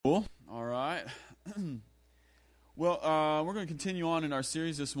Well, we're going to continue on in our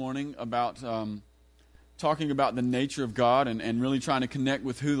series this morning about talking about the nature of God and really trying to connect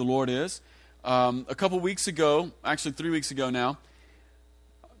with who the Lord is. A couple weeks ago, actually 3 weeks ago now,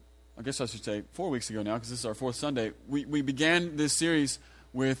 I guess I should say 4 weeks ago now because this is our fourth Sunday, we began this series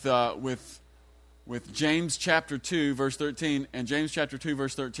with James chapter 2, verse 13. And James chapter 2,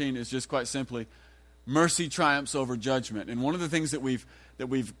 verse 13 is just quite simply, mercy triumphs over judgment. And one of the things that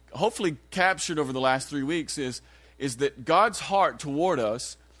we've hopefully captured over the last 3 weeks is that God's heart toward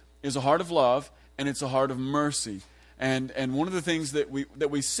us is a heart of love, and it's a heart of mercy. And one of the things that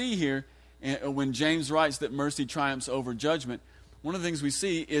we see here when James writes that mercy triumphs over judgment, one of the things we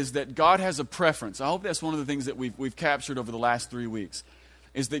see is that God has a preference. I hope that's one of the things that we've captured over the last 3 weeks,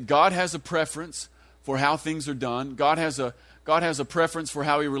 is that God has a preference for how things are done. God has a preference for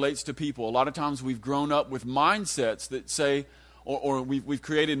how He relates to people. A lot of times we've grown up with mindsets that say, or we've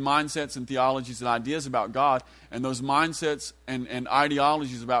created mindsets and theologies and ideas about God, and those mindsets and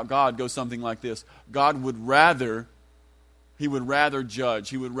ideologies about God go something like this. God would rather, He would rather judge,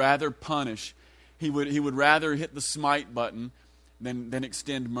 He would rather punish, He would rather hit the smite button than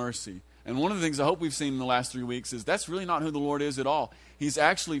extend mercy. And one of the things I hope we've seen in the last 3 weeks is that's really not who the Lord is at all. He's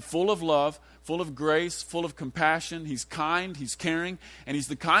actually full of love, full of grace, full of compassion. He's kind, He's caring, and He's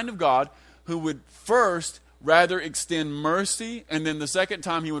the kind of God who would first rather extend mercy, and then the second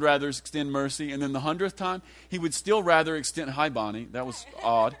time He would rather extend mercy, and then the 100th time He would still rather extend, hi Bonnie, that was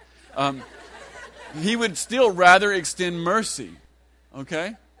odd. He would still rather extend mercy,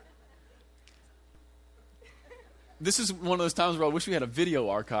 okay? This is one of those times where I wish we had a video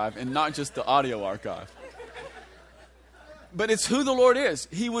archive and not just the audio archive. But it's who the Lord is.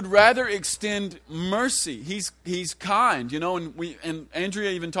 He would rather extend mercy. He's kind, and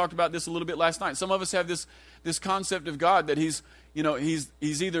Andrea even talked about this a little bit last night. Some of us have this concept of God that He's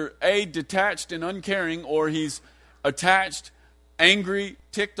either detached and uncaring, or He's attached, angry,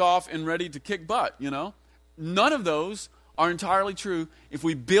 ticked off, and ready to kick butt, None of those are entirely true. If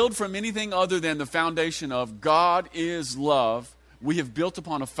we build from anything other than the foundation of God is love, we have built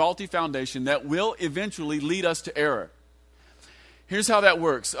upon a faulty foundation that will eventually lead us to error. Here's how that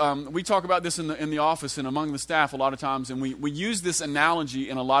works. We talk about this in the office and among the staff a lot of times, and we use this analogy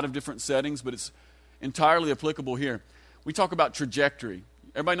in a lot of different settings, but it's entirely applicable here. We talk about trajectory.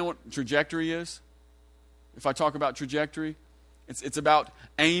 Everybody know what trajectory is? If I talk about trajectory, it's about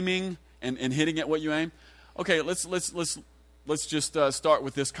aiming and hitting at what you aim. Okay, let's just start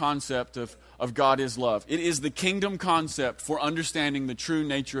with this concept of God is love. It is the kingdom concept for understanding the true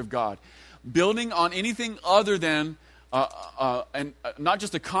nature of God. Building on anything other than and not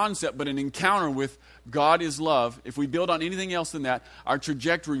just a concept, but an encounter with God is love. If we build on anything else than that, our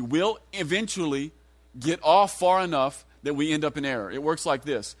trajectory will eventually get off far enough that we end up in error. It works like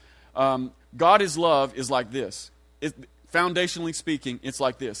this. God is love is like this. Foundationally speaking, it's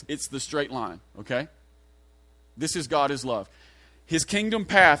like this. It's the straight line, okay? This is God is love. His kingdom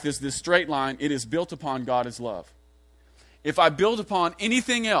path is this straight line. It is built upon God is love. If I build upon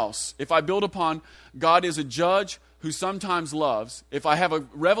anything else, if I build upon God is a judge who sometimes loves, if I have a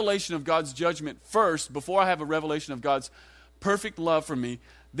revelation of God's judgment first, before I have a revelation of God's perfect love for me,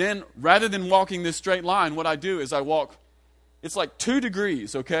 then rather than walking this straight line, what I do is I walk, it's like 2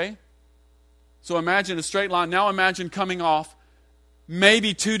 degrees, okay? So imagine a straight line. Now imagine coming off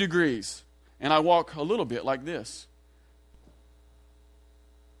maybe 2 degrees, and I walk a little bit like this.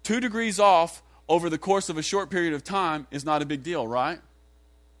 2 degrees off over the course of a short period of time is not a big deal, right?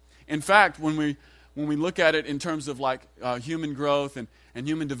 In fact, when we look at it in terms of like human growth and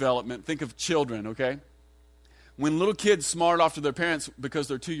human development, think of children, okay? When little kids smart off to their parents because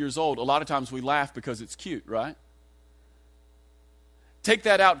they're 2 years old, a lot of times we laugh because it's cute, right? Take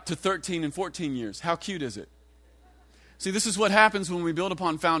that out to 13 and 14 years. How cute is it? See, this is what happens when we build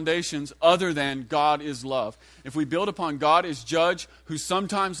upon foundations other than God is love. If we build upon God is judge who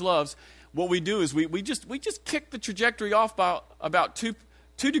sometimes loves, what we do is we just kick the trajectory off by about 2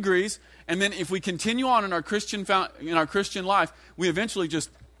 degrees, and then if we continue on in our Christian life, we eventually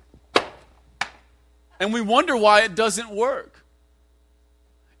just, and we wonder why it doesn't work.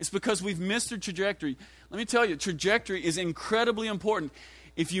 It's because we've missed the trajectory. Let me tell you, trajectory is incredibly important.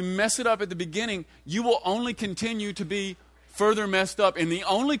 If you mess it up at the beginning, you will only continue to be further messed up. And the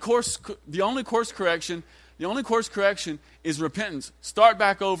only course correction is repentance. Start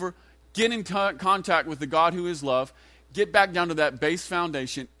back over, get in contact with the God who is love, get back down to that base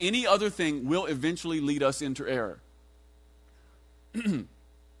foundation. Any other thing will eventually lead us into error.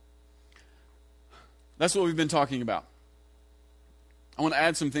 That's what we've been talking about. I want to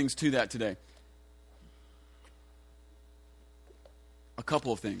add some things to that today. A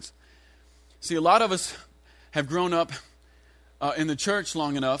couple of things. See, a lot of us have grown up in the church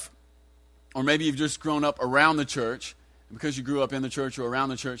long enough, or maybe you've just grown up around the church, and because you grew up in the church or around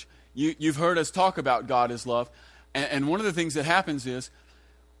the church, you've heard us talk about God as love. And one of the things that happens is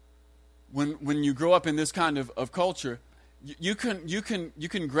when you grow up in this kind of culture, you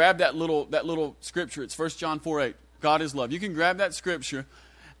can grab that little scripture. It's 1 John 4:8. God is love. You can grab that scripture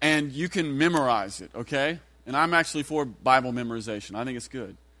and you can memorize it, okay? And I'm actually for Bible memorization. I think it's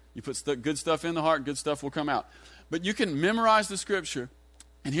good. You put good stuff in the heart, good stuff will come out. But you can memorize the scripture.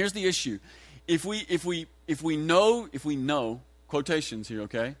 And here's the issue: if we know quotations here,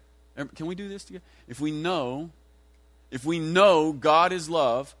 okay? Can we do this together? If we know God is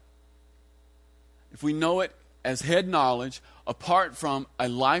love, if we know it as head knowledge, apart from a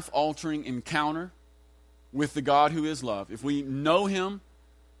life-altering encounter with the God who is love, if we know Him,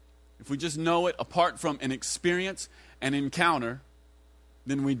 if we just know it apart from an experience, an encounter,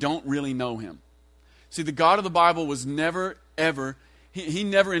 then we don't really know Him. See, the God of the Bible was never, ever, He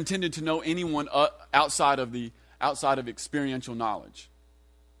never intended to know anyone outside of experiential knowledge.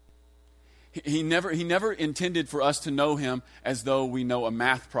 He never intended for us to know Him as though we know a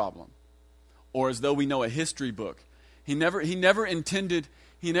math problem or as though we know a history book. He never intended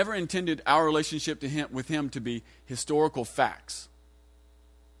our relationship with Him to be historical facts.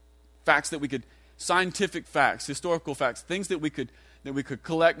 Facts that we could, scientific facts, historical facts, things that we could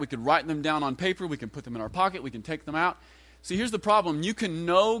collect, we could write them down on paper, we can put them in our pocket, we can take them out. See, here's the problem. You can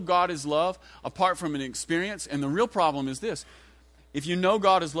know God is love apart from an experience, and the real problem is this. If you know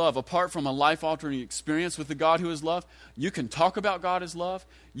God is love apart from a life-altering experience with the God who is love, you can talk about God as love,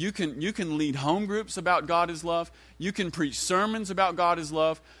 you can lead home groups about God is love, you can preach sermons about God is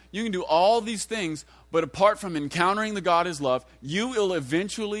love, you can do all these things, but apart from encountering the God is love, you will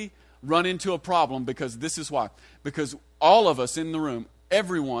eventually run into a problem, because this is why. Because all of us in the room,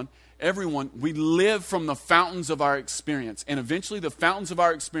 everyone, we live from the fountains of our experience. And eventually the fountains of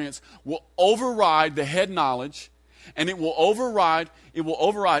our experience will override the head knowledge, and it will override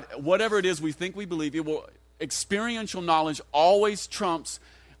whatever it is we think we believe. Experiential knowledge always trumps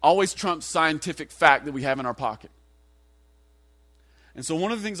scientific fact that we have in our pocket. And so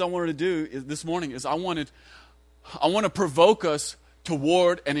one of the things I wanted to do this morning is I want to provoke us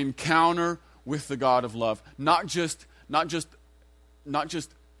toward an encounter with the God of love. Not just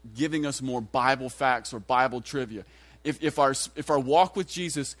giving us more Bible facts or Bible trivia. If our walk with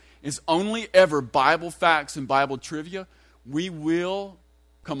Jesus is only ever Bible facts and Bible trivia, we will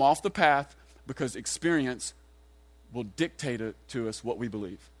come off the path, because experience will dictate to us what we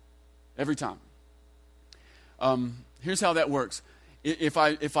believe. Every time. Here's how that works. If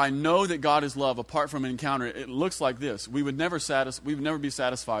I know that God is love apart from an encounter, it looks like this. We would never be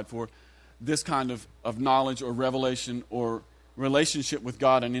satisfied for this kind of knowledge or revelation or relationship with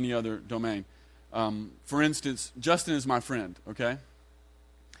God in any other domain. For instance, Justin is my friend, okay?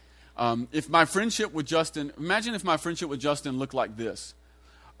 If my friendship with Justin, imagine if my friendship with Justin looked like this.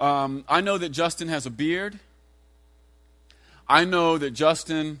 I know that Justin has a beard. I know that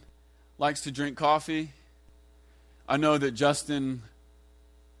Justin likes to drink coffee. I know that Justin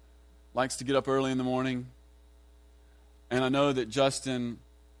likes to get up early in the morning. And I know that Justin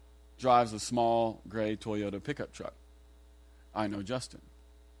drives a small gray Toyota pickup truck. I know Justin.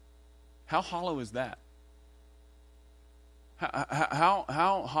 How hollow is that? How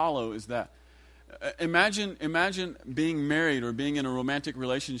hollow is that? Imagine being married or being in a romantic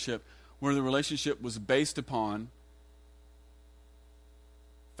relationship where the relationship was based upon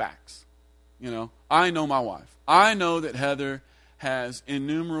facts. You know, I know my wife. I know that Heather has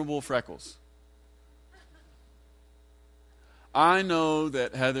innumerable freckles. I know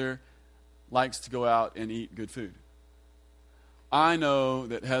that Heather likes to go out and eat good food. I know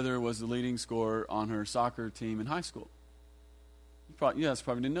that Heather was the leading scorer on her soccer team in high school. You guys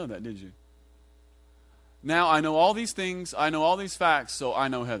probably didn't know that, did you? Now I know all these things, I know all these facts, so I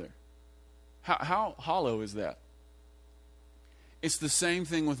know Heather. How hollow is that? It's the same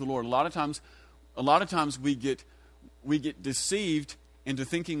thing with the Lord. A lot of times we get deceived into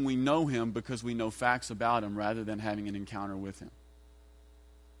thinking we know Him because we know facts about Him rather than having an encounter with Him.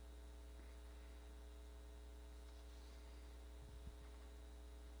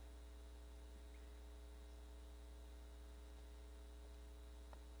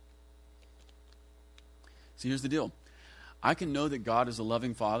 See, here's the deal. I can know that God is a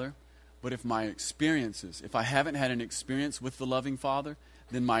loving Father, but if I haven't had an experience with the loving Father,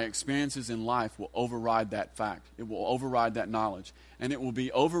 then my experiences in life will override that fact. It will override that knowledge. And it will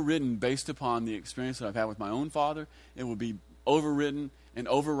be overridden based upon the experience that I've had with my own father. It will be overridden and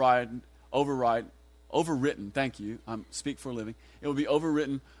overwritten, thank you, I speak for a living. It will be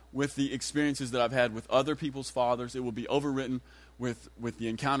overwritten with the experiences that I've had with other people's fathers. It will be overwritten with the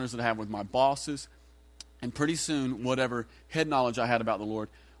encounters that I have with my bosses. And pretty soon, whatever head knowledge I had about the Lord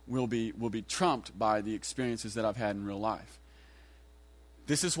will be trumped by the experiences that I've had in real life.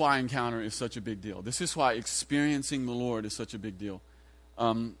 This is why encounter is such a big deal. This is why experiencing the Lord is such a big deal.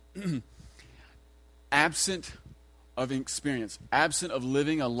 Absent of experience, absent of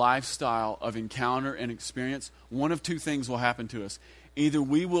living a lifestyle of encounter and experience, one of two things will happen to us. Either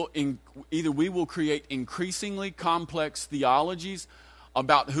we will create increasingly complex theologies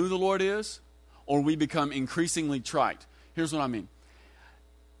about who the Lord is, or we become increasingly trite. Here's what I mean.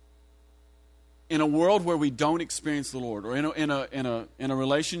 In a world where we don't experience the Lord, or in a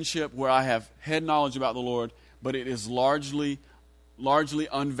relationship where I have head knowledge about the Lord, but it is largely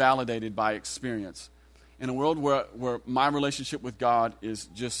unvalidated by experience. In a world where my relationship with God is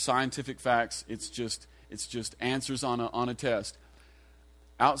just scientific facts, it's just answers on a test.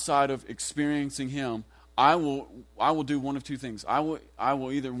 Outside of experiencing Him, I will do one of two things. I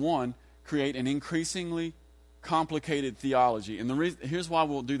will either, one, create an increasingly complicated theology, and here's why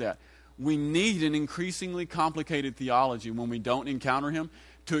we'll do that. We need an increasingly complicated theology when we don't encounter Him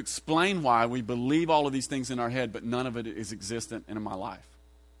to explain why we believe all of these things in our head, but none of it is existent in my life.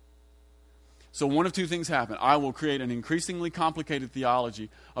 So one of two things happen. I will create an increasingly complicated theology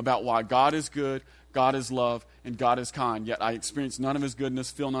about why God is good, God is love, and God is kind, yet I experience none of His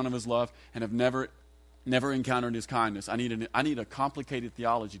goodness, feel none of His love, and have never encountered His kindness. I need a complicated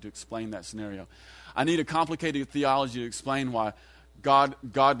theology to explain that scenario. I need a complicated theology to explain why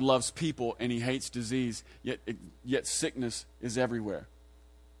God loves people and He hates disease, yet sickness is everywhere.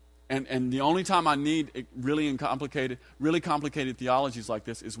 And the only time I need really complicated theologies like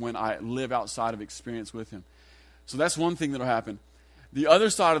this is when I live outside of experience with Him. So that's one thing that will happen. The other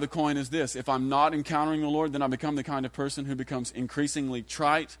side of the coin is this. If I'm not encountering the Lord, then I become the kind of person who becomes increasingly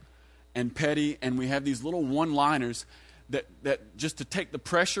trite and petty, and we have these little one-liners that just to take the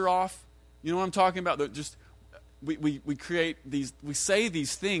pressure off. You know what I'm talking about? That just we create these, we say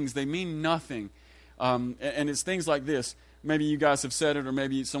these things, they mean nothing. And it's things like this. Maybe you guys have said it, or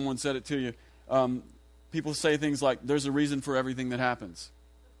maybe someone said it to you. People say things like, there's a reason for everything that happens.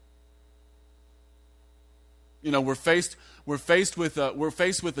 You know, we're faced with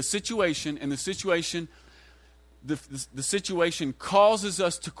a situation, and the situation causes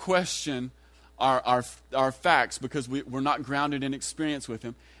us to question our facts because we're not grounded in experience with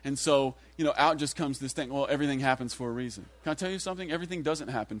Him. And so, you know, out just comes this thing, well, everything happens for a reason. Can I tell you something? Everything doesn't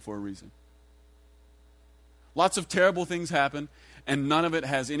happen for a reason. Lots of terrible things happen, and none of it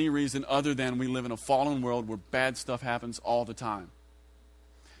has any reason other than we live in a fallen world where bad stuff happens all the time.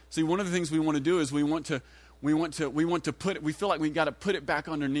 See, one of the things we want to do is we feel like we got to put it back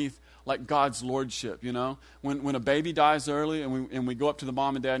underneath like God's lordship, you know? When a baby dies early and we go up to the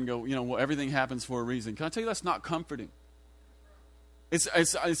mom and dad and go, you know, well, everything happens for a reason. Can I tell you that's not comforting?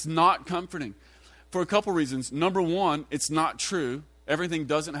 It's not comforting for a couple reasons. Number one, it's not true. Everything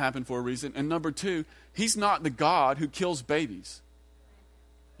doesn't happen for a reason. And number two, He's not the God who kills babies.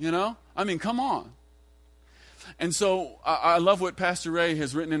 You know? I mean, come on. And so I love what Pastor Ray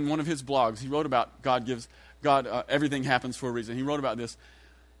has written in one of his blogs. He wrote about everything happens for a reason. He wrote about this.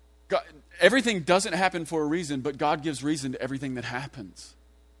 Everything doesn't happen for a reason, but God gives reason to everything that happens.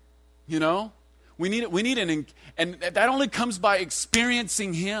 You know? We need and that only comes by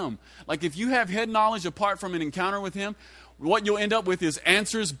experiencing Him. Like if you have head knowledge apart from an encounter with Him, what you'll end up with is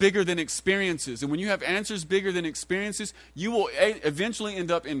answers bigger than experiences. And when you have answers bigger than experiences, you will eventually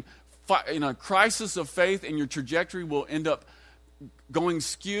end up in a crisis of faith, and your trajectory will end up going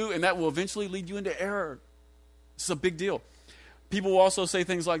skew, and that will eventually lead you into error. It's a big deal. People will also say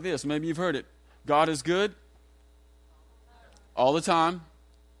things like this. Maybe you've heard it. God is good all the time.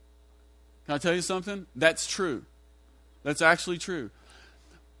 Can I tell you something? That's true. That's actually true.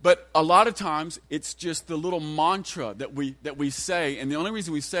 But a lot of times, it's just the little mantra that we say, and the only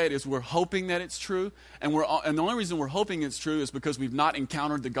reason we say it is we're hoping that it's true, and the only reason we're hoping it's true is because we've not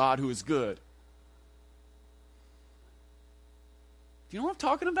encountered the God who is good. Do you know what I'm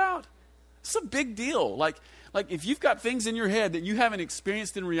talking about? It's a big deal. Like if you've got things in your head that you haven't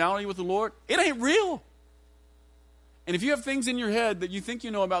experienced in reality with the Lord, it ain't real. And if you have things in your head that you think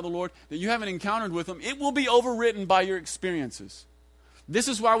you know about the Lord that you haven't encountered with Him, it will be overwritten by your experiences. This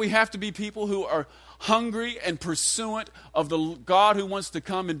is why we have to be people who are hungry and pursuant of the God who wants to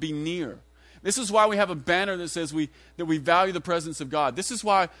come and be near. This is why we have a banner that says that we value the presence of God. This is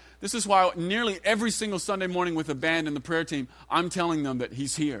why nearly every single Sunday morning with the band and the prayer team, I'm telling them that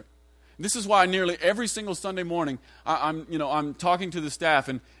He's here. This is why nearly every single Sunday morning I'm talking to the staff,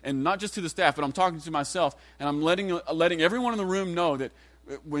 and not just to the staff, but I'm talking to myself, and I'm letting everyone in the room know that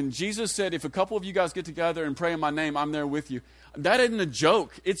When Jesus said, if a couple of you guys get together and pray in my name, I'm there with you. That isn't a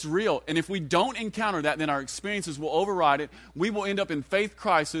joke. It's real. And if we don't encounter that, then our experiences will override it. We will end up in faith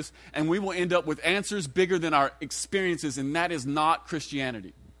crisis, and we will end up with answers bigger than our experiences, and that is not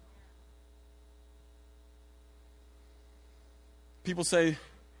Christianity. People say,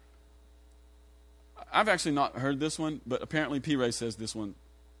 I've actually not heard this one, but apparently P. Ray says this one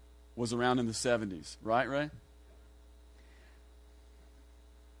was around in the 70s. Right, Ray?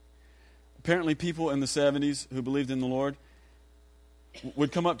 Apparently people in the 70s who believed in the Lord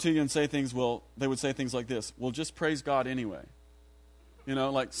would come up to you and say things, they would say things like this, well, just praise God anyway. You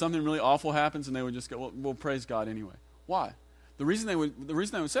know, like something really awful happens and they would just go, well, we'll praise God anyway. Why? The reason they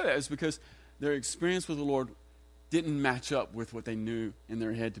would say that is because their experience with the Lord didn't match up with what they knew in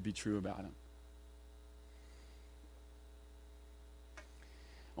their head to be true about Him.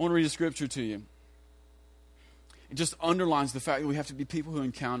 I want to read a scripture to you. It just underlines the fact that we have to be people who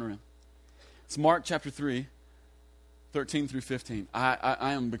encounter Him. It's Mark chapter 3, 13 through 15.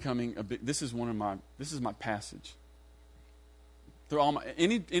 I am becoming a big, this is my passage. They're all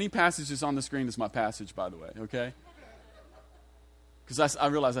any passage that's on the screen is my passage, by the way, okay? Because I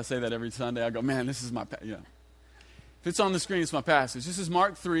realize I say that every Sunday. I go, man, this is my, yeah. If it's on the screen, it's my passage. This is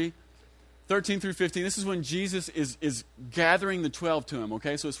Mark 3, 13 through 15. This is when Jesus is gathering the 12 to Him,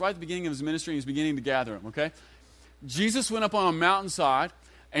 okay? So it's right at the beginning of His ministry, and He's beginning to gather them, okay? Jesus went up on a mountainside,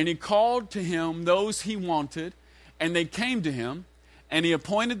 and He called to Him those He wanted, and they came to Him, and He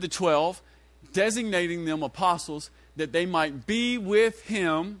appointed the 12, designating them apostles, that they might be with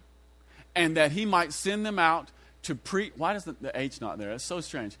Him, and that He might send them out to preach. Why does the H not there? That's so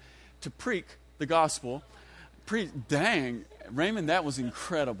strange. To preach the gospel. Dang, Raymond, that was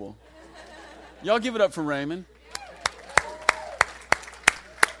incredible. Y'all give it up for Raymond.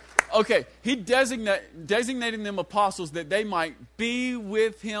 Okay, He designating them apostles that they might be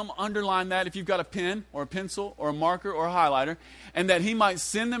with Him. Underline that if you've got a pen or a pencil or a marker or a highlighter. And that He might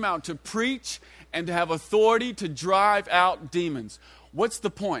send them out to preach and to have authority to drive out demons. What's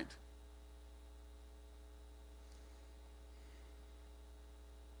the point?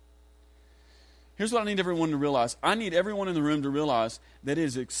 Here's what I need everyone to realize. I need everyone in the room to realize that it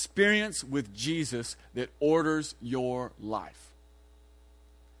is experience with Jesus that orders your life.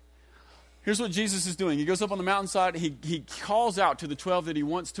 Here's what Jesus is doing. He goes up on the mountainside. He calls out to the 12 that He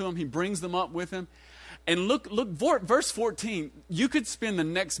wants to Him. He brings them up with Him. And look, verse 14. You could spend the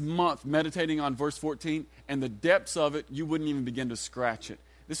next month meditating on verse 14, and the depths of it, you wouldn't even begin to scratch it.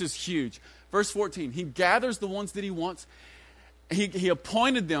 This is huge. Verse 14. He gathers the ones that He wants. He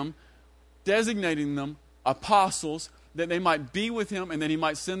appointed them, designating them apostles, that they might be with Him and that He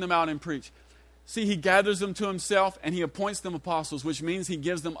might send them out and preach. See, He gathers them to Himself and He appoints them apostles, which means He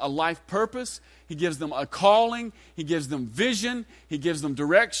gives them a life purpose. He gives them a calling. He gives them vision. He gives them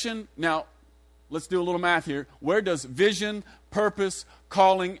direction. Now, let's do a little math here. Where does vision, purpose,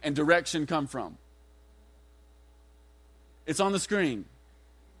 calling, and direction come from? It's on the screen.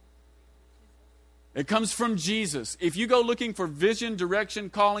 It comes from Jesus. If you go looking for vision, direction,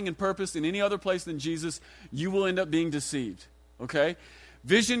 calling, and purpose in any other place than Jesus, you will end up being deceived. Okay?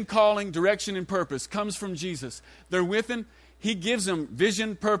 Vision, calling, direction, and purpose comes from Jesus. They're with Him. He gives them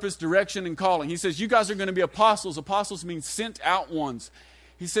vision, purpose, direction, and calling. He says, you guys are going to be apostles. Apostles mean sent out ones.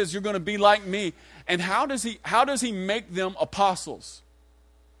 He says, you're going to be like me. And how does he make them apostles?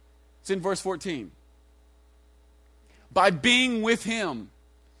 It's in verse 14. By being with Him.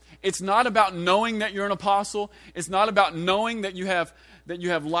 It's not about knowing that you're an apostle. It's not about knowing that you have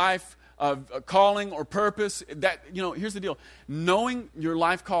life calling or purpose. Here's the deal. Knowing your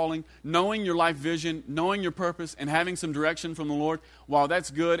life calling, knowing your life vision, knowing your purpose, and having some direction from the Lord, while that's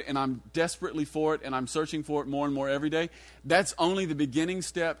good and I'm desperately for it and I'm searching for it more and more every day, that's only the beginning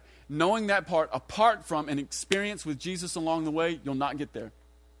step. Knowing that part, apart from an experience with Jesus along the way, you'll not get there.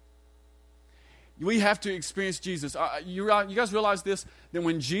 We have to experience Jesus. You guys realize this? That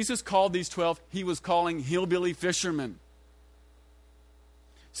when Jesus called these 12, He was calling hillbilly fishermen.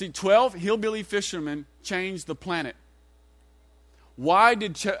 See, 12 hillbilly fishermen changed the planet. How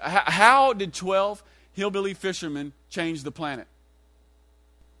did 12 hillbilly fishermen change the planet?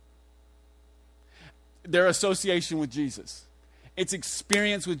 Their association with Jesus. It's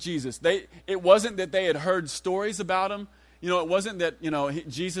experience with Jesus. It wasn't that they had heard stories about Him. It wasn't that,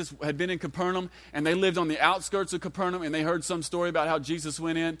 Jesus had been in Capernaum and they lived on the outskirts of Capernaum and they heard some story about how Jesus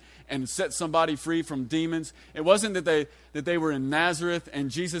went in and set somebody free from demons. It wasn't that they were in Nazareth and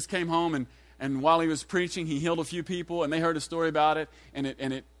Jesus came home and while He was preaching, He healed a few people and they heard a story about it and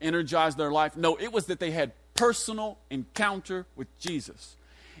it energized their life. No, it was that they had personal encounter with Jesus.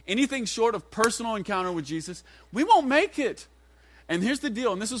 Anything short of personal encounter with Jesus, we won't make it. And here's the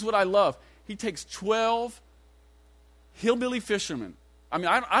deal, and this is what I love. He takes 12 hillbilly fishermen. I mean,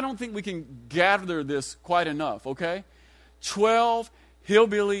 I don't think we can gather this quite enough, okay? 12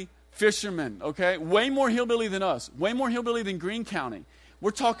 hillbilly fishermen, okay? Way more hillbilly than us. Way more hillbilly than Greene County.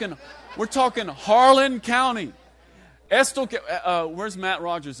 We're talking Harlan County. Estill, where's Matt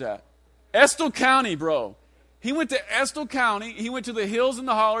Rogers at? Estill County, bro. He went to Estill County. He went to the hills and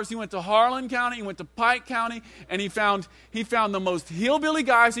the hollers. He went to Harlan County. He went to Pike County, and he found the most hillbilly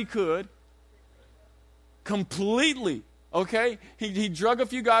guys he could. Completely, okay? He drug a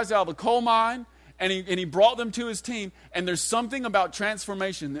few guys out of the coal mine, and he brought them to his team. And there's something about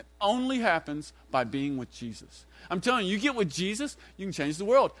transformation that only happens by being with Jesus. I'm telling you, you get with Jesus, you can change the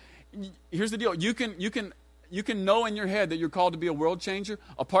world. Here's the deal: you can know in your head that you're called to be a world changer.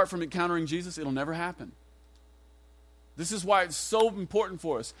 Apart from encountering Jesus, it'll never happen. This is why it's so important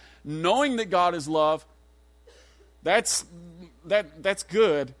for us. Knowing that God is love, that's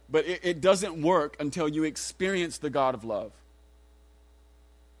good, but it doesn't work until you experience the God of love.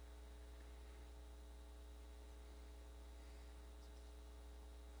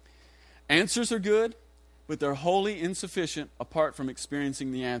 Answers are good, but they're wholly insufficient apart from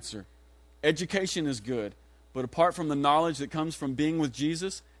experiencing the answer. Education is good, but apart from the knowledge that comes from being with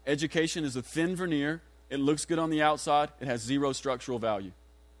Jesus, education is a thin veneer. It looks good on the outside. It has zero structural value.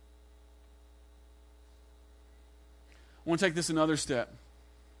 I want to take this another step.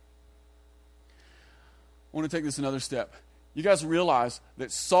 You guys realize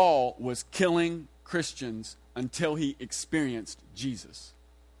that Saul was killing Christians until he experienced Jesus.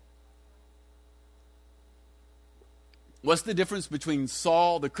 What's the difference between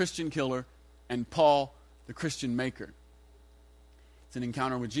Saul, the Christian killer, and Paul, the Christian maker? It's an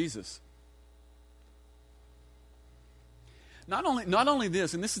encounter with Jesus. Not only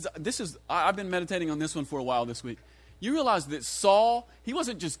this, and this is I've been meditating on this one for a while this week. You realize that Saul, he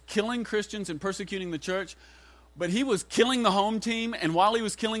wasn't just killing Christians and persecuting the church, but he was killing the home team, and while he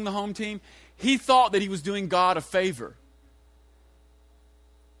was killing the home team, he thought that he was doing God a favor.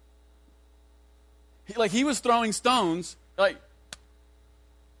 He was throwing stones,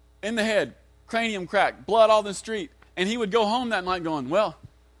 in the head, cranium cracked, blood all the street, and he would go home that night going, well,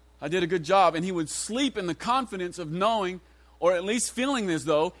 I did a good job, and he would sleep in the confidence of knowing, or at least feeling as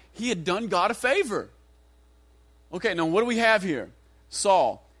though he had done God a favor. Okay, now what do we have here?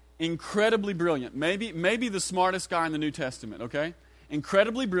 Saul, incredibly brilliant. Maybe the smartest guy in the New Testament, okay?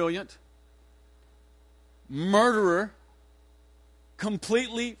 Incredibly brilliant, murderer,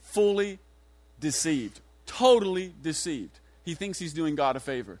 completely, fully deceived. Totally deceived. He thinks he's doing God a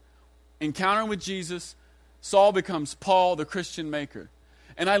favor. Encounter with Jesus, Saul becomes Paul, the Christian maker.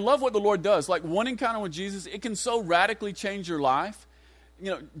 And I love what the Lord does. Like one encounter with Jesus, it can so radically change your life.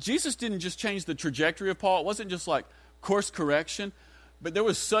 You know, Jesus didn't just change the trajectory of Paul. It wasn't just like course correction. But there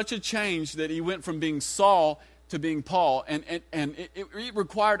was such a change that he went from being Saul to being Paul. And it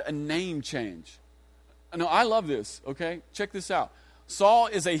required a name change. Now, I love this, okay? Check this out. Saul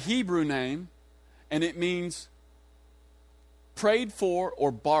is a Hebrew name, and it means prayed for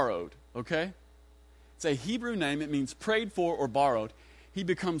or borrowed, okay? It's a Hebrew name. It means prayed for or borrowed. He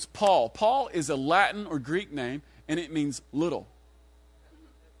becomes Paul. Paul is a Latin or Greek name, and it means little.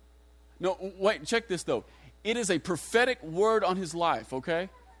 No, wait, check this, though. It is a prophetic word on his life, okay?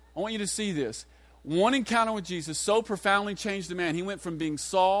 I want you to see this. One encounter with Jesus so profoundly changed the man. He went from being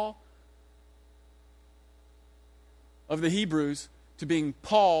Saul of the Hebrews to being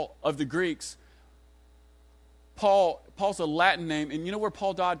Paul of the Greeks. Paul's a Latin name, and you know where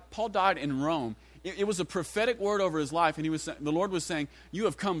Paul died? Paul died in Rome. It was a prophetic word over his life, and the Lord was saying, you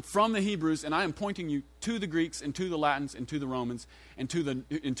have come from the Hebrews, and I am pointing you to the Greeks and to the Latins and to the Romans and to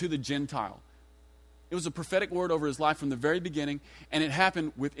the Gentile. It was a prophetic word over his life from the very beginning, and it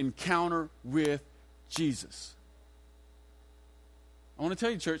happened with encounter with Jesus. I want to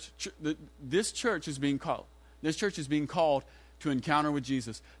tell you, church, this church is being called. This church is being called to encounter with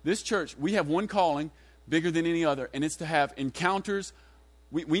Jesus. This church, we have one calling bigger than any other, and it's to have encounters.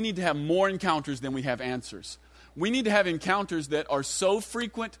 We need to have more encounters than we have answers. We need to have encounters that are so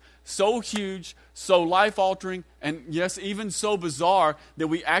frequent, so huge, so life-altering, and yes, even so bizarre that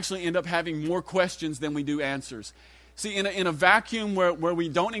we actually end up having more questions than we do answers. See, in a vacuum where we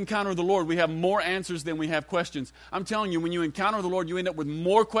don't encounter the Lord, we have more answers than we have questions. I'm telling you, when you encounter the Lord, you end up with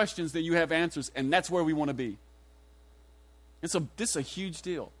more questions than you have answers, and that's where we want to be. This is a huge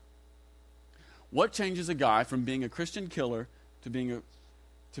deal. What changes a guy from being a Christian killer to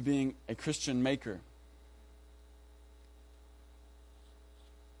being a Christian maker?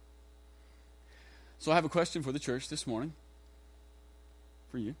 So I have a question for the church this morning.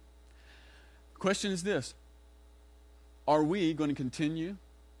 For you. The question is this. Are we going to continue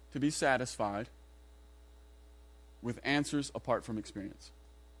to be satisfied with answers apart from experience?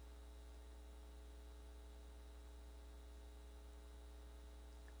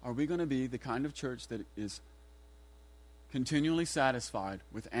 Are we going to be the kind of church that is continually satisfied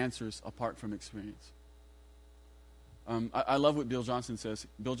with answers apart from experience? I love what Bill Johnson says.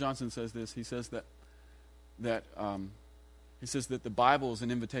 Bill Johnson says this. He says that the Bible is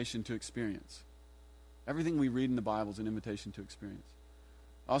an invitation to experience. Everything we read in the Bible is an invitation to experience.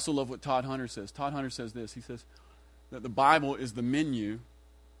 I also love what Todd Hunter says. Todd Hunter says this. He says that the Bible is the menu,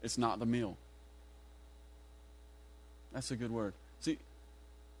 it's not the meal. That's a good word. See,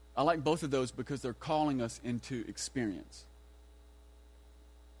 I like both of those because they're calling us into experience.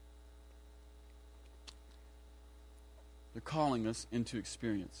 They're calling us into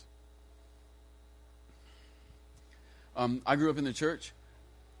experience. I grew up in the church,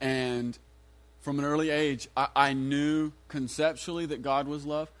 and from an early age, I knew conceptually that God was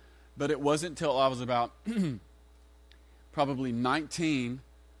love, but it wasn't until I was about probably 19,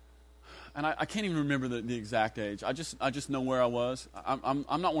 and I can't even remember the exact age. I just know where I was. I'm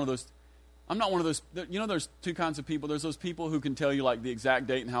not one of those. I'm not one of those. You know, there's two kinds of people. There's those people who can tell you like the exact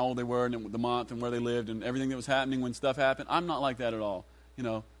date and how old they were and the month and where they lived and everything that was happening when stuff happened. I'm not like that at all. You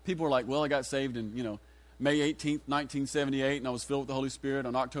know, people are like, well, I got saved in, May 18th, 1978, and I was filled with the Holy Spirit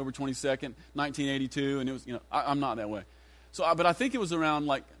on October 22nd, 1982, and it was, I'm not that way. So, but I think it was around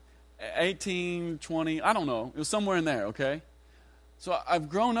like 18, 20, I don't know. It was somewhere in there, okay? So I've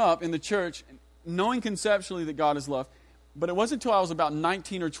grown up in the church knowing conceptually that God is love, but it wasn't until I was about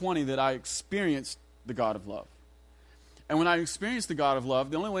 19 or 20 that I experienced the God of love. And when I experienced the God of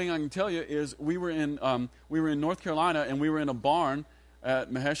love, the only way I can tell you is we were in North Carolina, and we were in a barn at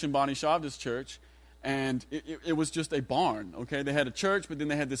Mahesh and Bonnie Shavda's church, and it was just a barn, okay? They had a church, but then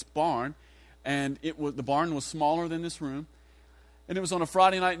they had this barn, and the barn was smaller than this room. And it was on a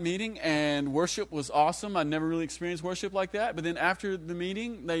Friday night meeting, and worship was awesome. I'd never really experienced worship like that. But then after the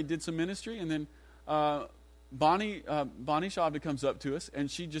meeting, they did some ministry, and then Bonnie Shavda comes up to us, and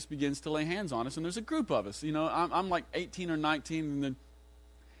she just begins to lay hands on us. And there's a group of us. I'm like 18 or 19,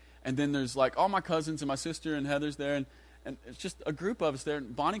 and then there's like all my cousins and my sister and Heather's there, and it's just a group of us there.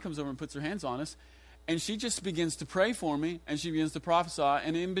 And Bonnie comes over and puts her hands on us, and she just begins to pray for me, and she begins to prophesy.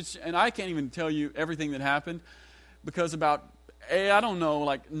 And I can't even tell you everything that happened, because about, I don't know,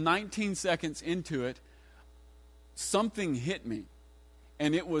 like 19 seconds into it, something hit me.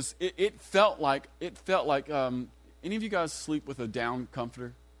 And it felt like any of you guys sleep with a down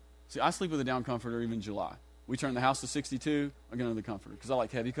comforter? See, I sleep with a down comforter even in July. We turn the house to 62, I get another comforter because I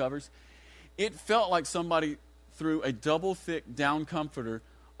like heavy covers. It felt like somebody threw a double thick down comforter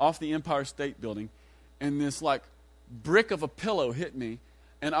off the Empire State Building, and this like brick of a pillow hit me,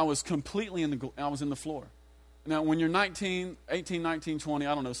 and I was completely in the floor. Now, when you're 18, 19, 20,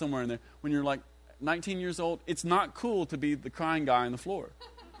 I don't know, somewhere in there, when you're like 19 years old, it's not cool to be the crying guy on the floor,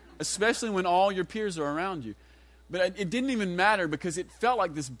 especially when all your peers are around you. But it didn't even matter, because it felt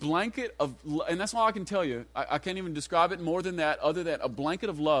like this blanket of, and that's all I can tell you. I can't even describe it more than that, other than a blanket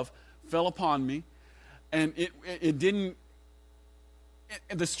of love fell upon me. And it didn't,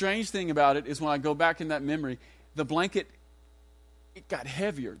 the strange thing about it is when I go back in that memory, the blanket, it got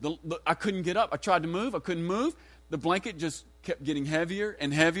heavier. I couldn't get up. I tried to move. I couldn't move. The blanket just kept getting heavier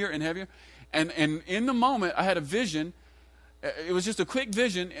and heavier and heavier. And in the moment, I had a vision. It was just a quick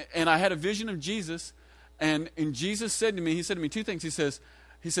vision, and I had a vision of Jesus. And Jesus said to me, he said to me two things. He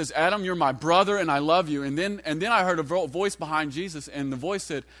says, Adam, you're my brother, and I love you. And then I heard a voice behind Jesus, and the voice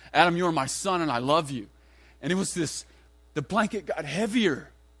said, Adam, you are my son, and I love you. And it was this, the blanket got heavier,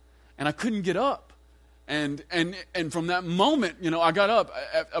 and I couldn't get up. And from that moment, I got up.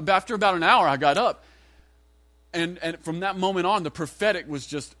 After about an hour, I got up. And from that moment on, the prophetic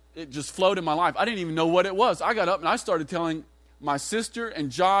it just flowed in my life. I didn't even know what it was. I got up and I started telling my sister and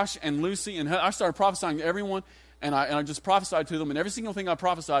Josh and Lucy, and I started prophesying to everyone, and I just prophesied to them, and every single thing I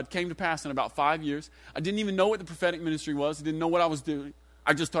prophesied came to pass in about 5 years. I didn't even know what the prophetic ministry was. I didn't know what I was doing.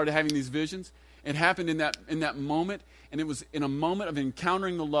 I just started having these visions. It happened in that moment, and it was in a moment of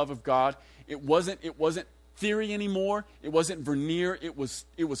encountering the love of God. It wasn't theory anymore. It wasn't veneer. It was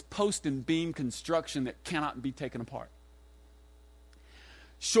post and beam construction that cannot be taken apart.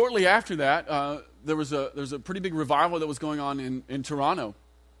 Shortly after that, there was a pretty big revival that was going on in Toronto,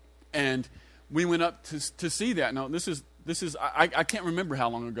 and we went up to see that. Now this is I can't remember how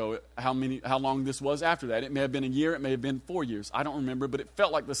long this was after that. It may have been a year, it may have been 4 years. I don't remember, but it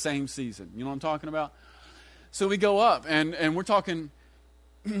felt like the same season. You know what I'm talking about? So we go up, and we're talking.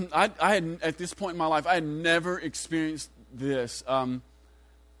 I had, at this point in my life, I had never experienced this.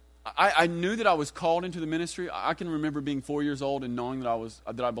 I knew that I was called into the ministry. I can remember being 4 years old and knowing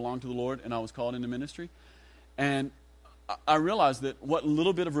that I belonged to the Lord and I was called into ministry. And I realized that what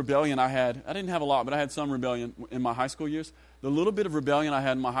little bit of rebellion I had, I didn't have a lot, but I had some rebellion in my high school years. The little bit of rebellion I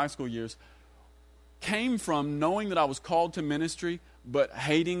had in my high school years came from knowing that I was called to ministry, but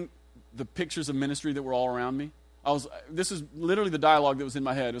hating the pictures of ministry that were all around me. This is literally the dialogue that was in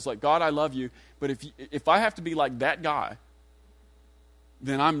my head. It was like, God, I love you, but if I have to be like that guy,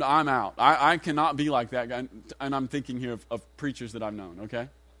 then I'm out. I cannot be like that guy. And I'm thinking here of preachers that I've known, okay?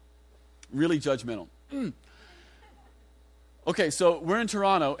 Really judgmental. Okay, so we're in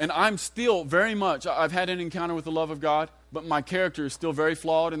Toronto, and I'm still very much, I've had an encounter with the love of God, but my character is still very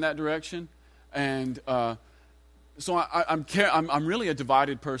flawed in that direction. And so I'm really a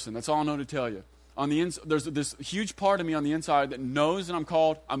divided person. That's all I know to tell you. There's this huge part of me on the inside that knows that I'm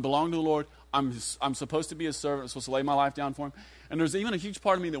called, I belong to the Lord, I'm supposed to be a servant, I'm supposed to lay my life down for him. And there's even a huge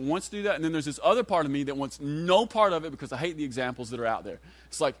part of me that wants to do that, and then there's this other part of me that wants no part of it because I hate the examples that are out there.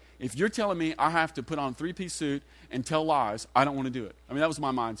 It's like, if you're telling me I have to put on a three-piece suit and tell lies, I don't want to do it. I mean, that was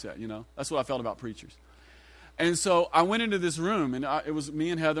my mindset, you know. That's what I felt about preachers. And so I went into this room, and it was me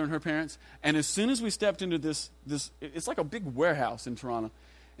and Heather and her parents, and as soon as we stepped into this, it's like a big warehouse in Toronto.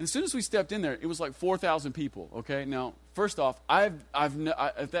 And as soon as we stepped in there, it was like 4,000 people, okay? Now, first off, at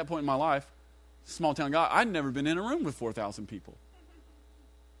that point in my life, small town guy, I'd never been in a room with 4,000 people.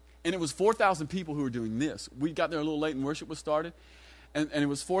 And it was 4,000 people who were doing this. We got there a little late and worship was started. And it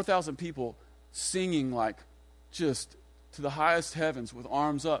was 4,000 people singing like just to the highest heavens with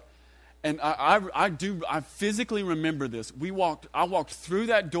arms up. And I physically remember this. I walked through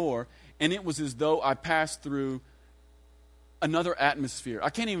that door, and it was as though I passed through another atmosphere.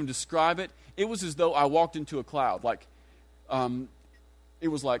 I can't even describe it. It was as though I walked into a cloud. Like, it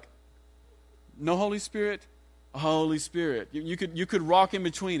was like, no Holy Spirit, Holy Spirit. You could rock in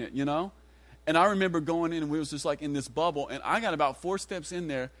between it, you know? And I remember going in, and we was just like in this bubble, and I got about 4 steps in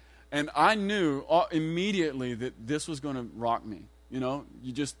there, and I knew immediately that this was going to rock me, you know?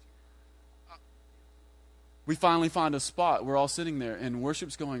 We finally find a spot. We're all sitting there, and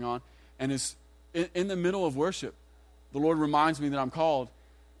worship's going on, and it's in the middle of worship, the Lord reminds me that I'm called,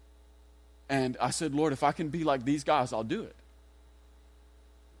 and I said, Lord, if I can be like these guys, I'll do it.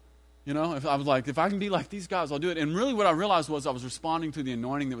 You know, if I can be like these guys, I'll do it. And really what I realized was I was responding to the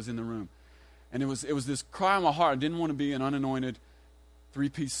anointing that was in the room. And it was this cry in my heart. I didn't want to be an unanointed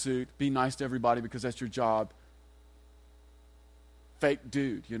 3-piece suit, be nice to everybody because that's your job. Fake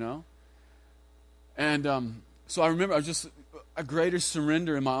dude, you know? And so I remember I was just a greater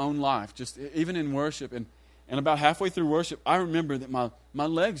surrender in my own life, just even in worship. And about halfway through worship, I remember that my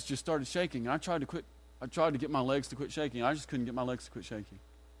legs just started shaking. And I tried to get my legs to quit shaking. I just couldn't get my legs to quit shaking.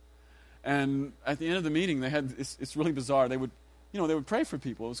 And at the end of the meeting, it's really bizarre. They would pray for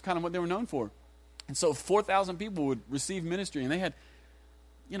people. It was kind of what they were known for. And so 4,000 people would receive ministry, and they had,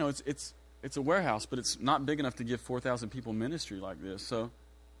 you know, it's a warehouse, but it's not big enough to give 4,000 people ministry like this. So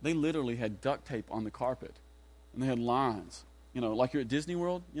they literally had duct tape on the carpet, and they had lines, you know, like you're at Disney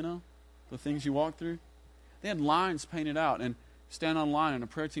World, you know, the things you walk through. They had lines painted out, and stand on line, and a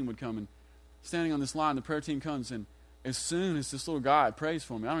prayer team would come, and standing on this line, the prayer team comes, and as soon as this little guy prays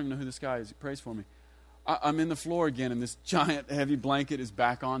for me, I don't even know who this guy is, he prays for me, I'm in the floor again, and this giant heavy blanket is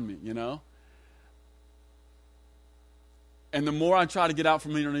back on me, you know? And the more I try to get out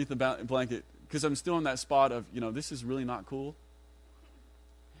from underneath the blanket, because I'm still in that spot of, you know, this is really not cool.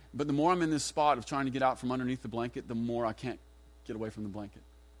 But the more I'm in this spot of trying to get out from underneath the blanket, the more I can't get away from the blanket.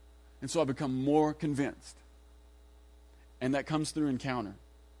 And so I become more convinced. And that comes through encounter.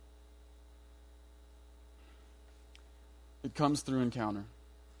 It comes through encounter.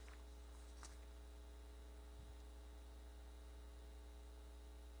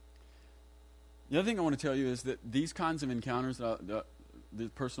 The other thing I want to tell you is that these kinds of encounters, the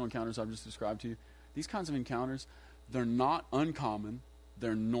personal encounters I've just described to you, these kinds of encounters, they're not uncommon,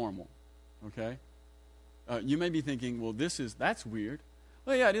 they're normal, okay? You may be thinking, well, that's weird.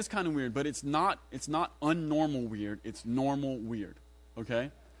 Well, yeah, it is kind of weird, but it's not unnormal weird, it's normal weird,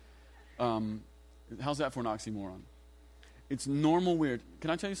 okay? How's that for an oxymoron? It's normal weird. Can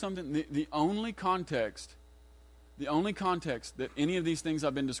I tell you something? The only context that any of these things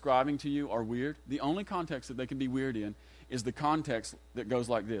I've been describing to you are weird, the only context that they can be weird in is the context that goes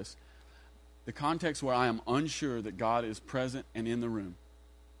like this. The context where I am unsure that God is present and in the room.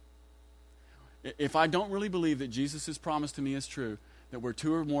 If I don't really believe that Jesus' promise to me is true, that where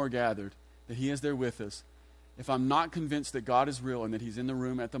 2 or more are gathered, that he is there with us, if I'm not convinced that God is real and that he's in the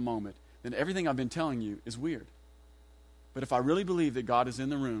room at the moment, then everything I've been telling you is weird. But if I really believe that God is in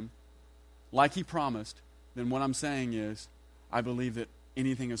the room, like he promised, then what I'm saying is, I believe that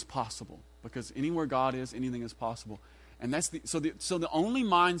anything is possible. Because anywhere God is, anything is possible. And that's so the only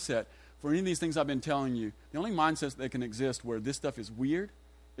mindset for any of these things I've been telling you, the only mindset that can exist where this stuff is weird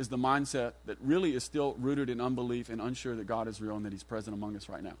is the mindset that really is still rooted in unbelief and unsure that God is real and that he's present among us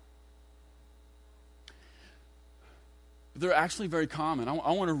right now. They're actually very common. I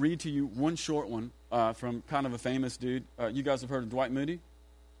want to read to you one short one from kind of a famous dude. You guys have heard of Dwight Moody?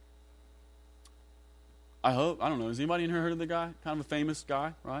 I hope. I don't know. Has anybody in here heard of the guy? Kind of a famous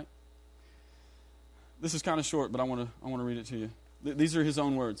guy, right? This is kind of short, but I want to read it to you. These are his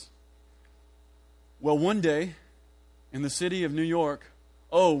own words. Well, one day in the city of New York,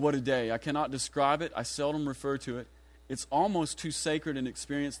 oh, what a day. I cannot describe it. I seldom refer to it. It's almost too sacred an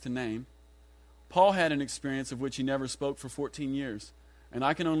experience to name. Paul had an experience of which he never spoke for 14 years. And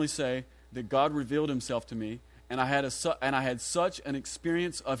I can only say that God revealed himself to me, and I had such an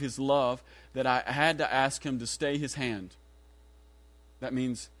experience of his love that I had to ask him to stay his hand. That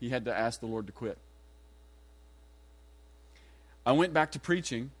means he had to ask the Lord to quit. I went back to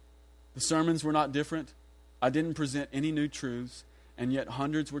preaching. The sermons were not different. I didn't present any new truths, and yet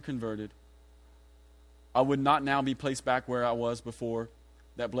hundreds were converted. I would not now be placed back where I was before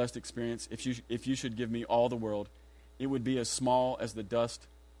that blessed experience. If you should give me all the world, it would be as small as the dust,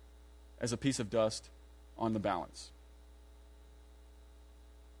 as a piece of dust on the balance.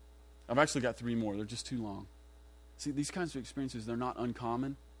 I've actually got 3 more. They're just too long. See, these kinds of experiences, they're not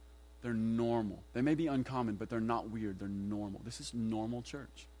uncommon. They're normal. They may be uncommon, but they're not weird. They're normal. This is normal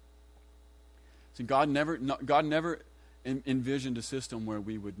church. See, God never envisioned a system where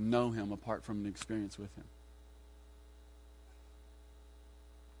we would know him apart from an experience with him.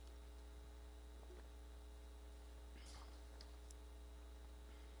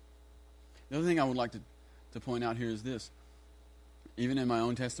 The other thing I would like to point out here is this. Even in my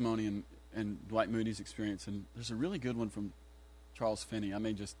own testimony and Dwight Moody's experience, and there's a really good one from Charles Finney. I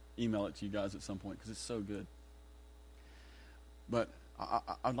may just email it to you guys at some point because it's so good. But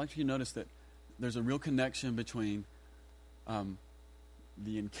I'd like you to notice that there's a real connection between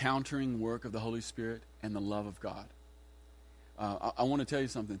the encountering work of the Holy Spirit and the love of God. I want to tell you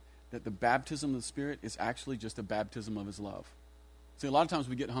something, that the baptism of the Spirit is actually just a baptism of his love. See, a lot of times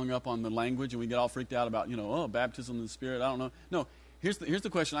we get hung up on the language and we get all freaked out about, baptism of the Spirit, I don't know. No, here's the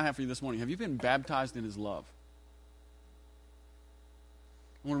question I have for you this morning. Have you been baptized in his love?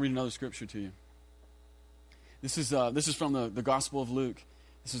 I want to read another scripture to you. This is from the Gospel of Luke.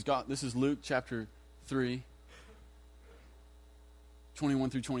 This is Luke chapter 3, 21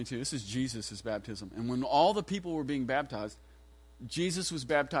 through 22. This is Jesus' baptism. And when all the people were being baptized, Jesus was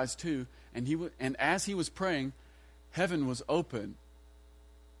baptized too. And as he was praying, heaven was open.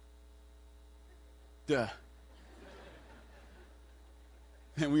 Duh.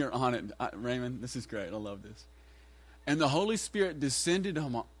 And we are on it. Raymond, this is great. I love this. And the Holy Spirit descended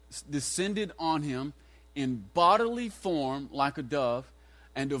on him in bodily form like a dove,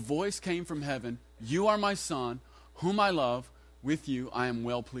 and a voice came from heaven, "You are my Son, whom I love. With you I am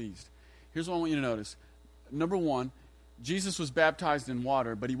well pleased." Here's what I want you to notice. Number one, Jesus was baptized in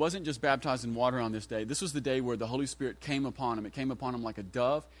water, but he wasn't just baptized in water on this day. This was the day where the Holy Spirit came upon him. It came upon him like a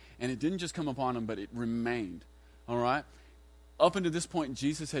dove, and it didn't just come upon him, but it remained. All right? Up until this point,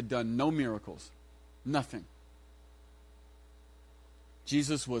 Jesus had done no miracles. Nothing.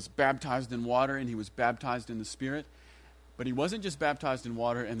 Jesus was baptized in water, and he was baptized in the Spirit. But he wasn't just baptized in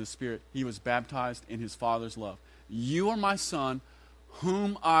water and the Spirit. He was baptized in his Father's love. "You are my Son,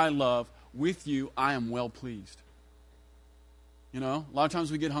 whom I love. With you I am well pleased." A lot of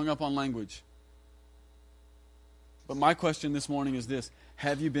times we get hung up on language. But my question this morning is this: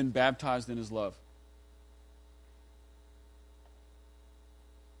 have you been baptized in his love?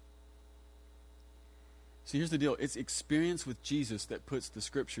 See, here's the deal. It's experience with Jesus that puts the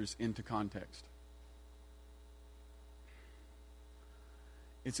scriptures into context.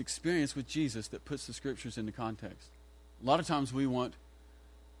 It's experience with Jesus that puts the scriptures into context. A lot of times we want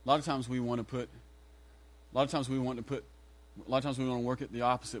to work it the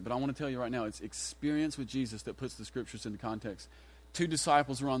opposite, but I want to tell you right now, it's experience with Jesus that puts the scriptures into context. 2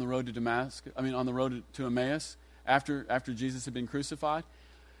 disciples were on the road to Emmaus after Jesus had been crucified,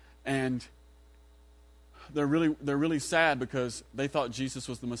 and they're really sad because they thought Jesus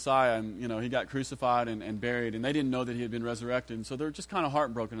was the Messiah, and he got crucified and buried, and they didn't know that he had been resurrected, and so they're just kind of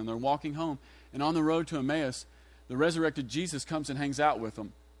heartbroken, and they're walking home, and on the road to Emmaus, the resurrected Jesus comes and hangs out with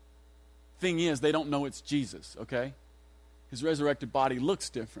them. Thing is, they don't know it's Jesus, okay? His resurrected body looks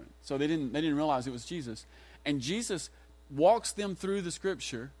different, so they didn't realize it was Jesus. And Jesus walks them through the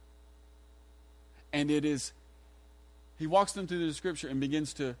scripture, and he walks them through the scripture and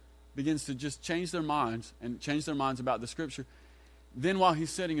begins to just change their minds about the scripture. then while he's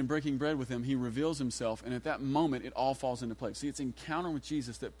sitting and breaking bread with them, he reveals himself, and at that moment, it all falls into place. See, it's encounter with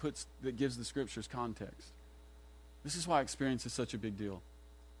Jesus that gives the Scriptures context. This is why experience is such a big deal.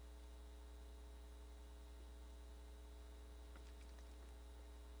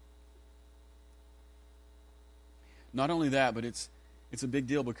 Not only that, but it's a big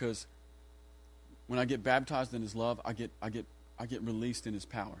deal because when I get baptized in his love, I get released in his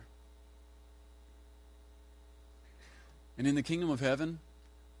power. And in the kingdom of heaven,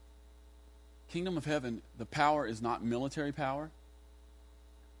 the power is not military power.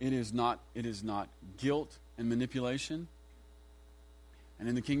 It is not guilt and manipulation. And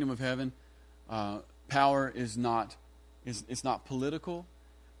in the kingdom of heaven, power is not political.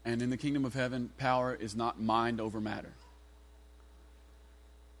 And in the kingdom of heaven, power is not mind over matter.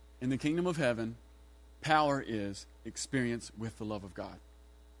 In the kingdom of heaven, power is experience with the love of God.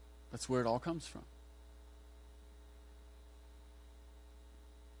 That's where it all comes from.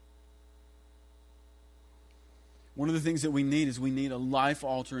 One of the things that we need is we need a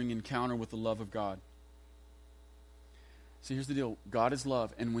life-altering encounter with the love of God. See, here's the deal. God is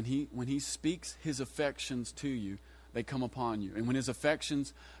love, and when he speaks his affections to you, they come upon you. And when his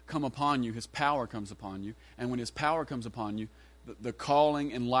affections come upon you, his power comes upon you. And when his power comes upon you, the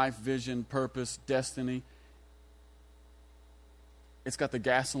calling and life, vision, purpose, destiny, it's got the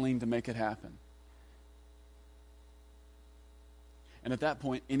gasoline to make it happen. And at that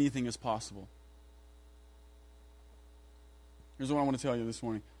point, anything is possible. Here's what I want to tell you this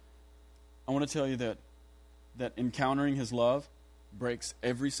morning. I want to tell you that encountering his love breaks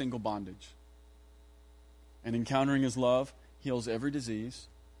every single bondage. And encountering his love heals every disease.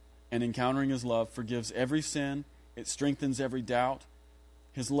 And encountering his love forgives every sin. It strengthens every doubt.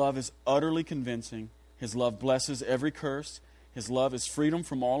 His love is utterly convincing. His love blesses every curse. His love is freedom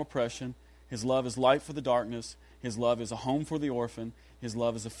from all oppression. His love is light for the darkness. His love is a home for the orphan. His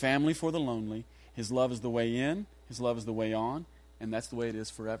love is a family for the lonely. His love is the way in. His love is the way on. And that's the way it is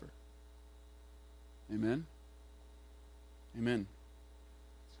forever. Amen? Amen.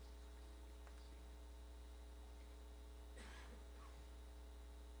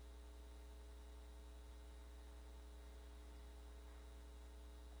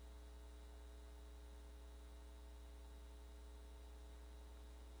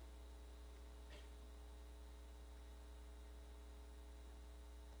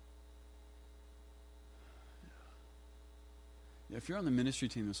 If you're on the ministry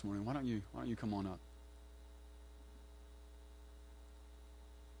team this morning, why don't you come on up?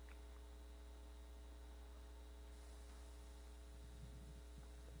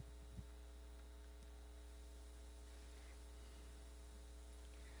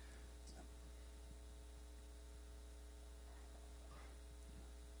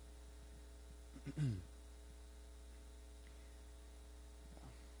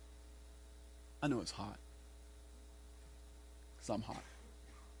 I know it's hot. Because I'm hot.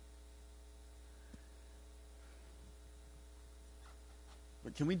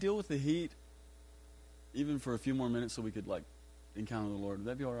 But can we deal with the heat even for a few more minutes so we could encounter the Lord? Would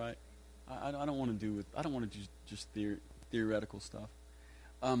that be all right? I don't want to do just theoretical stuff.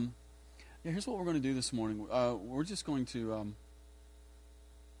 Here's what we're going to do this morning. We're just going to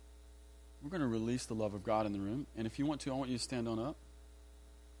release the love of God in the room. And if you want to, I want you to stand on up.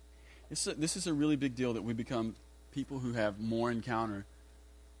 This is a really big deal that we become people who have more encounter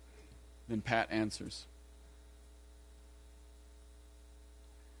than pat answers.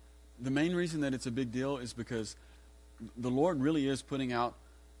 The main reason that it's a big deal is because the Lord really is putting out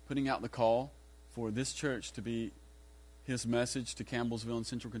the call for this church to be his message to Campbellsville and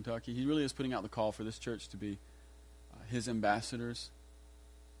Central Kentucky. He really is putting out the call for this church to be his ambassadors.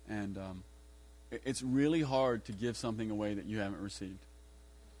 And it's really hard to give something away that you haven't received.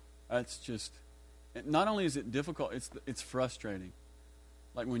 That's just... Not only is it difficult, it's frustrating.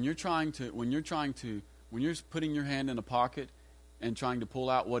 Like when you're putting your hand in a pocket and trying to pull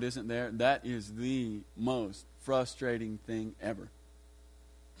out what isn't there, that is the most frustrating thing ever.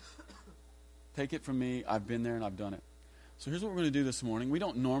 Take it from me, I've been there and I've done it. So here's what we're going to do this morning. We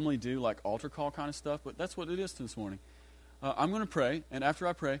don't normally do altar call kind of stuff, but that's what it is this morning. I'm going to pray, and after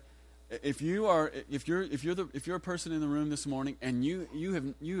I pray, if you're a person in the room this morning and you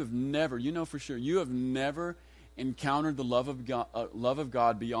have never, you know for sure, you have never encountered the love of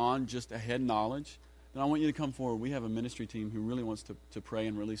God beyond just a head knowledge, then I want you to come forward. We have a ministry team who really wants to pray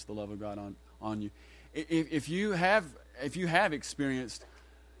and release the love of God on you. If you have experienced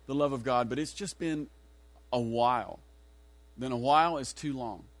the love of God, but it's just been a while, then a while is too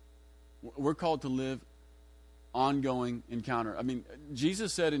long. We're called to live ongoing encounter. I mean,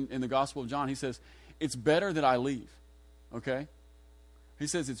 Jesus said in the Gospel of John, he says, it's better that I leave. Okay? He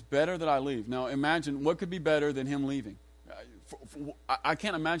says, it's better that I leave. Now imagine, what could be better than him leaving? I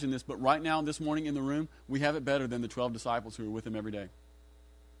can't imagine this, but right now, this morning in the room, we have it better than the 12 disciples who were with him every day.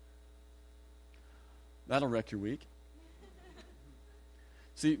 That'll wreck your week.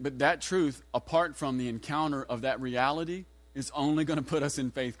 See, but that truth, apart from the encounter of that reality, is only going to put us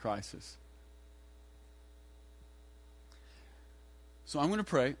in faith crisis. So I'm going to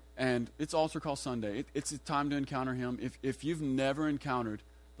pray, and it's Altar Call Sunday. It's a time to encounter him. If you've never encountered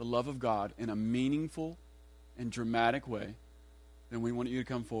the love of God in a meaningful and dramatic way, then we want you to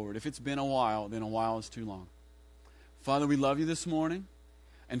come forward. If it's been a while, then a while is too long. Father, we love you this morning.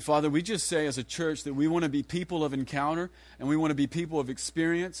 And Father, we just say as a church that we want to be people of encounter and we want to be people of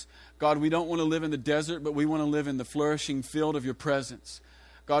experience. God, we don't want to live in the desert, but we want to live in the flourishing field of your presence.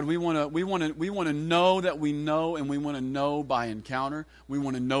 God, we want to know that we know, and we want to know by encounter. We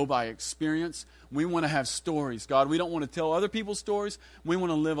want to know by experience. We want to have stories. God, we don't want to tell other people's stories. We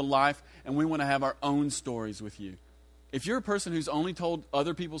want to live a life, and we want to have our own stories with you. If you're a person who's only told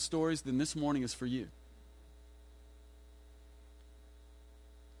other people's stories, then this morning is for you.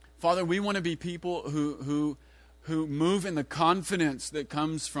 Father, we want to be people who move in the confidence that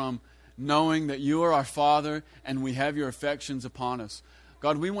comes from knowing that you are our Father and we have your affections upon us.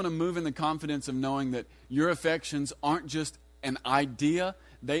 God, we want to move in the confidence of knowing that your affections aren't just an idea.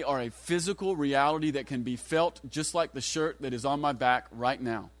 They are a physical reality that can be felt just like the shirt that is on my back right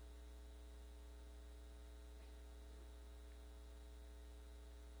now.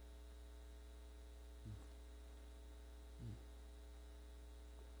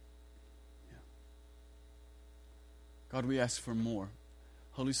 God, we ask for more.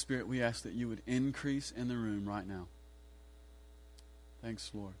 Holy Spirit, we ask that you would increase in the room right now.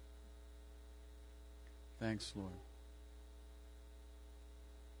 Thanks, Lord. Thanks, Lord.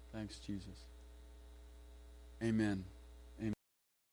 Thanks, Jesus. Amen.